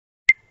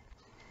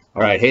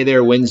All right, hey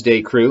there,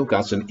 Wednesday crew.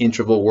 Got some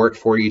interval work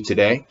for you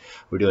today.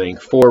 We're doing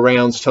 4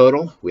 rounds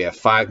total. We have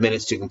 5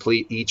 minutes to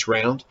complete each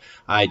round.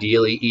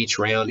 Ideally, each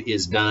round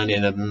is done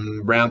in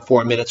around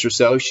 4 minutes or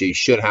so. So you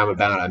should have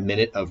about a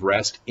minute of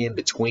rest in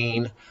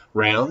between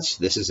rounds.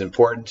 This is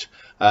important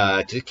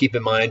to keep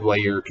in mind while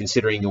you're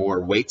considering your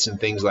weights and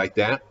things like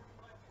that.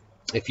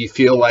 If you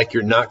feel like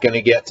you're not going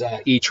to get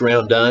each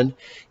round done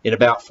in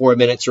about 4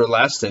 minutes or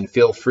less, then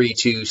feel free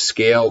to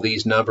scale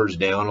these numbers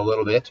down a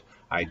little bit.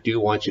 I do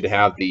want you to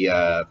have the,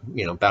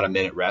 about a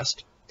minute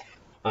rest.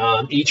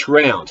 Each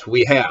round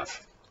we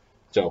have,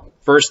 so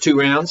first 2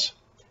 rounds,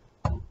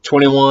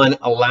 21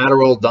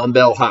 lateral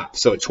dumbbell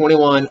hops. So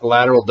 21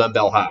 lateral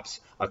dumbbell hops.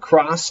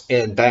 Across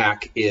and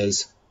back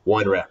is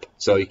 1 rep.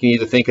 So you can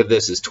either think of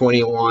this as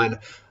 21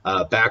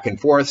 back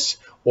and forths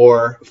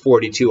or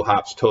 42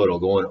 hops total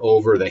going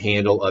over the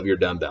handle of your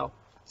dumbbell.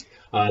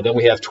 Then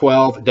we have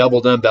 12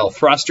 double dumbbell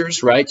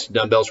thrusters, right?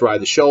 Dumbbells ride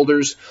the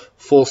shoulders,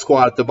 full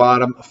squat at the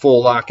bottom,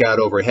 full lockout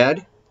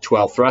overhead,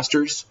 12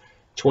 thrusters,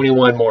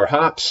 21 more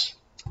hops,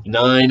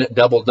 9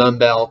 double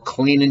dumbbell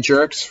clean and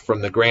jerks from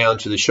the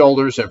ground to the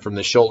shoulders and from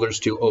the shoulders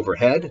to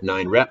overhead,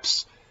 9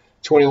 reps,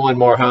 21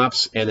 more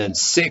hops, and then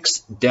 6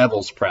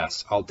 devil's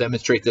press. I'll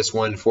demonstrate this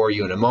one for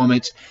you in a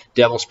moment.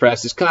 Devil's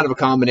press is kind of a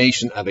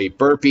combination of a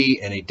burpee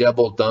and a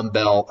double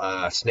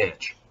dumbbell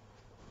snatch.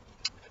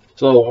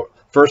 So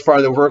first part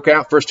of the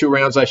workout, first 2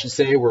 rounds, I should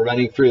say, we're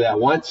running through that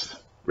once,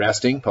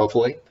 resting,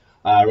 hopefully.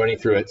 Running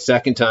through it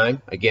second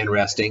time, again,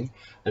 resting.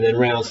 And then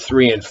rounds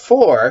 3 and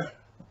 4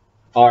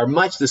 are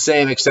much the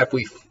same, except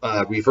we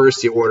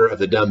reverse the order of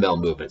the dumbbell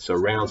movement. So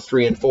rounds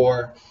 3 and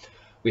 4,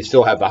 we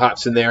still have the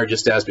hops in there,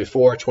 just as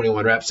before,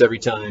 21 reps every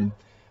time.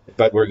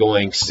 But we're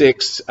going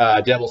 6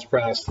 devil's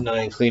press,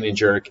 9 clean and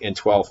jerk, and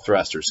 12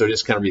 thrusters. So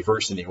just kind of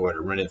reversing the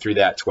order, running through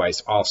that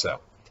twice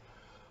also.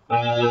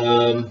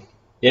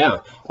 Yeah,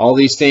 all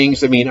these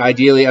things, I mean,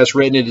 ideally, as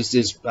written, it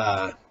is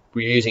we're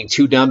using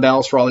 2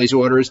 dumbbells for all these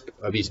orders,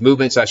 of these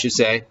movements, I should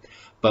say,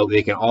 but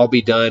they can all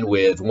be done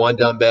with 1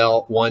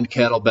 dumbbell, 1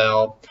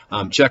 kettlebell.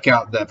 Check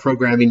out the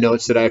programming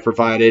notes that I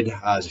provided.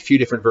 There's a few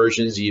different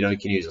versions. You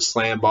can use a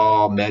slam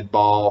ball, med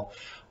ball,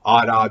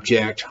 odd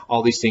object.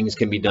 All these things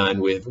can be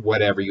done with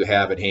whatever you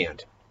have at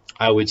hand.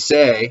 I would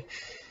say,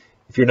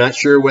 if you're not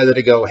sure whether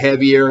to go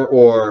heavier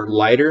or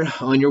lighter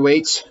on your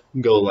weights,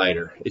 go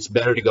lighter. It's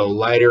better to go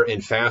lighter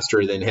and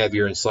faster than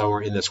heavier and slower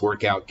in this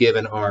workout,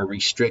 given our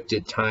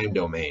restricted time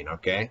domain,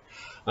 okay?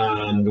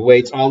 The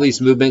weights, all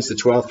these movements, the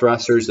 12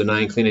 thrusters, the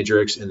 9 clean and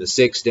jerks, and the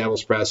 6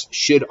 devil's press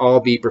should all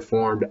be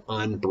performed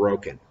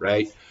unbroken,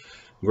 right?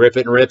 Grip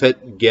it and rip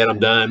it, get them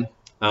done.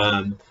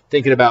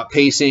 Thinking about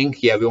pacing,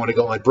 yeah, we want to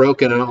go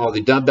unbroken on all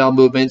the dumbbell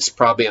movements,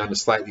 probably on the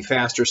slightly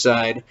faster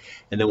side.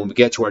 And then when we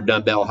get to our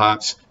dumbbell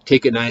hops,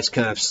 take a nice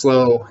kind of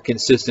slow,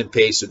 consistent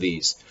pace of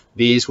these.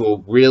 These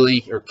will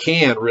really, or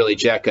can really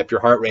jack up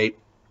your heart rate.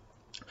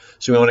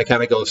 So we want to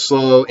kind of go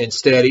slow and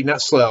steady,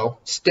 not slow,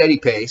 steady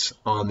pace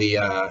on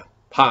the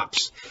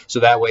hops. So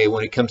that way,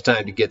 when it comes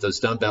time to get those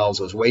dumbbells,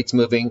 those weights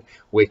moving,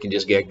 we can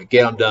just get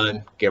them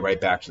done, get right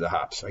back to the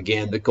hops.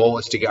 Again, the goal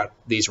is to get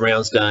these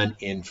rounds done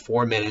in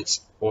 4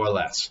 minutes or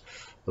less.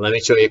 Let me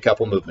show you a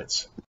couple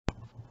movements.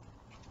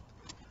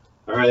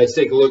 All right, let's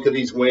take a look at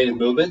these weighted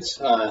movements.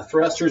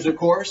 Thrusters, of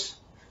course,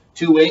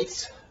 2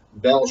 weights.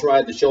 Bells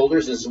ride the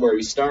shoulders. This is where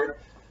we start.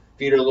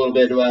 Feet are a little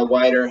bit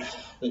wider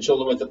than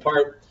shoulder width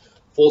apart.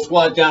 Full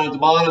squat down at the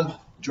bottom,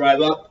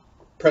 drive up,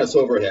 press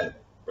overhead.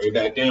 Bring it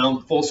back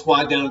down, full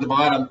squat down at the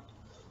bottom,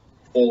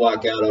 full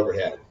lockout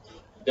overhead.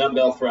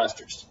 Dumbbell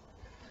thrusters.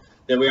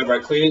 Then we have our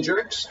clean and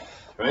jerks,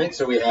 right?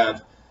 So we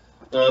have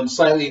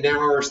slightly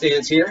narrower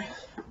stance here.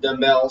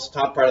 Dumbbells,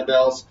 top part of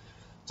bells,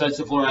 touch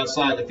the floor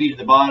outside, the feet at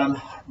the bottom,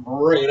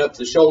 bring it up to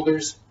the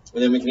shoulders,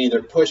 and then we can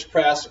either push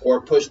press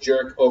or push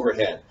jerk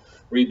overhead.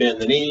 Rebend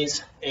the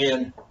knees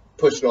and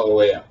push it all the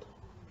way up.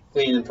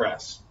 Clean and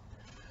press.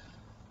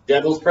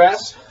 Devil's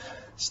press,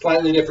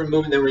 slightly different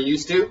movement than we're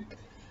used to.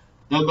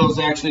 Dumbbells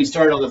actually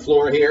start on the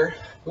floor here.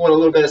 You want a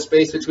little bit of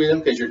space between them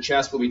because your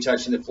chest will be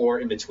touching the floor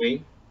in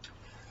between.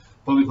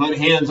 But we put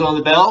hands on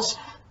the bells,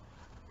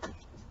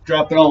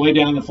 drop it all the way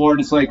down the floor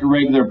just like a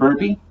regular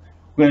burpee.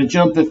 We're going to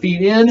jump the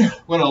feet in.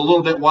 We're going to a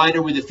little bit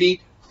wider with the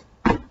feet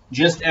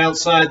just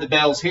outside the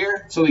bells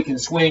here so we can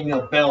swing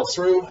the bells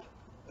through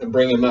and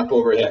bring them up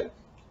overhead.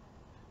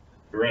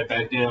 Right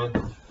back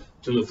down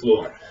to the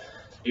floor.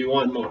 Do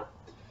 1 more.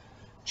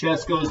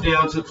 Chest goes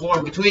down to the floor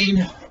in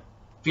between.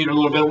 Feet are a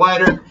little bit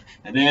wider,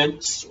 and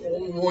then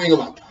swing them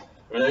up,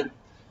 right?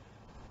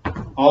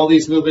 All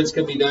these movements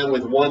can be done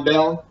with 1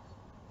 bell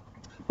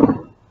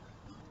or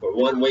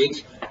 1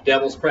 weight.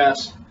 Devil's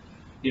press,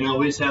 we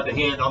just have the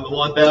hand on the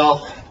 1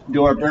 bell,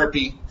 do our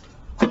burpee,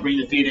 bring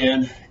the feet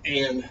in,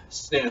 and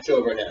snatch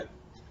overhead.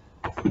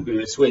 We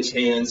would switch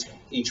hands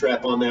each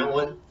rep on that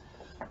one.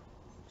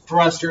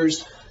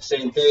 Thrusters,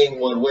 same thing,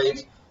 1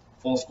 weight,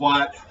 full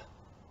squat,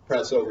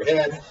 press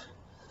overhead.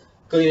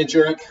 Clean and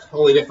jerk,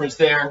 only difference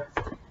there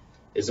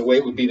is the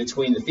weight would be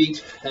between the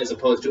feet as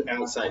opposed to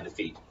outside the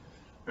feet,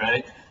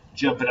 right?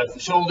 Jumping up the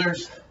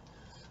shoulders,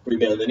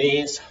 rebend the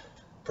knees,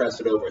 press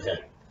it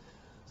overhead.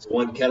 So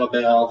 1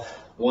 kettlebell,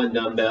 1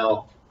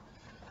 dumbbell,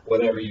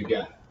 whatever you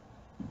got.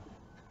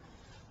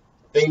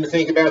 Thing to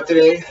think about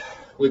today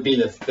would be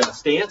the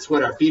stance,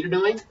 what our feet are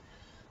doing,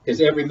 because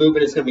every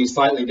movement is going to be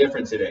slightly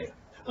different today.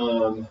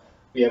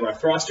 We have our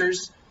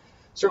thrusters.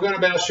 So we're going to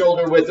about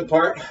shoulder width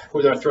apart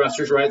with our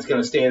thrusters, right? It's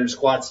going to standard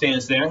squat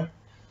stance there.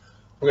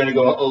 We're going to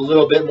go a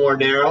little bit more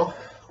narrow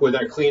with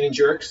our clean and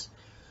jerks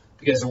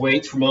because the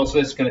weight for most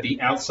of us is going to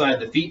be outside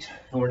the feet,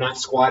 and we're not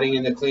squatting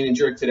in the clean and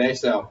jerk today.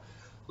 So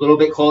a little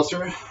bit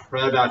closer,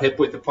 right about hip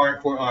width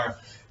apart for our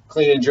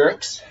clean and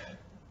jerks.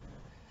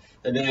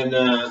 And then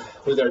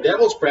with our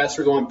devil's press,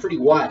 we're going pretty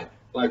wide,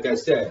 like I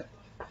said.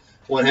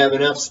 Want to have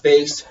enough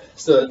space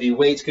so that the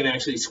weights can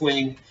actually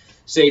swing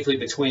safely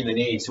between the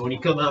knees. So when you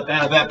come up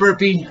out of that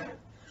burpee,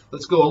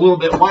 let's go a little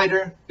bit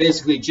wider,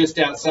 basically just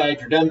outside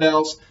your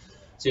dumbbells,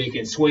 so you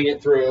can swing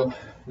it through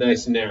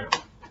nice and narrow.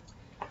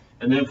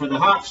 And then for the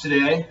hops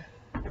today,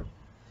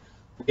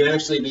 we can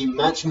actually be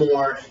much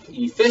more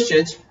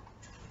efficient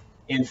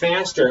and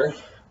faster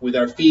with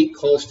our feet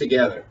close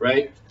together,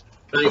 right?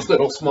 Nice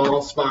little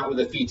small spot with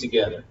the feet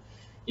together.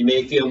 You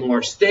may feel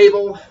more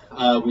stable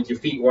with your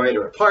feet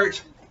wider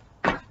apart,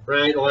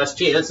 right? Less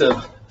chance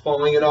of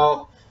falling at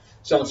all.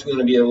 It's also going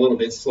to be a little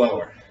bit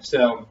slower.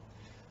 So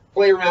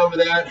play around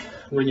with that.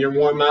 When you're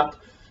warm up,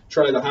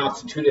 try the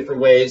hops in 2 different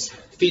ways.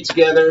 Feet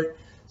together,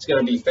 it's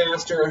going to be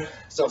faster.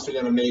 It's also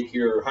going to make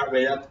your heart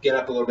rate get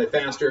up a little bit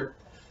faster.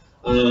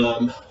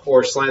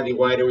 Or slightly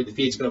wider with the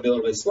feet, it's going to be a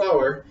little bit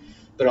slower,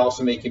 but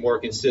also make you more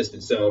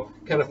consistent. So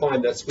kind of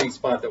find that sweet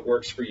spot that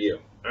works for you.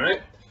 All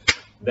right.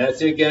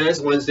 That's it, guys.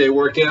 Wednesday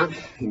workout.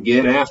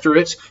 Get after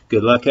it.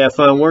 Good luck. Have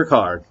fun. Work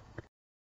hard.